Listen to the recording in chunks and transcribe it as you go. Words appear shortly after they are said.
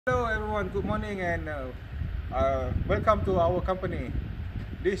everyone, good morning and welcome to our company.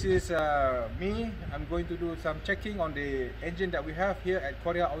 This is me. I'm going to do some checking on the engine that we have here at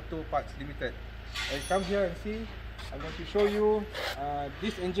Korea Auto Parts Limited. And come here and see. I'm going to show you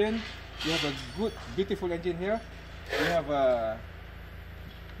this engine. We have a good, beautiful engine here. We have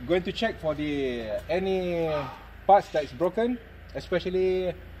going to check for the any parts that is broken,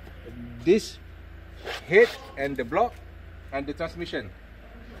 especially this head and the block and the transmission,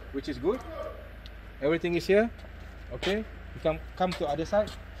 which is good. Everything is here. Okay, you can come to other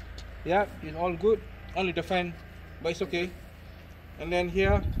side. Yeah, it's all good. Only the fan, but it's okay. And then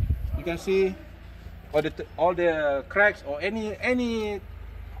here you can see all the cracks or any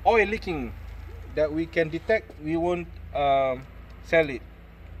oil leaking that we can detect. We won't sell it.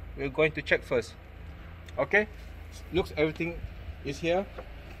 We're going to check first. Okay, looks everything is here.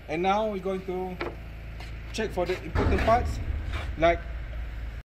 And now we're going to check for the important parts like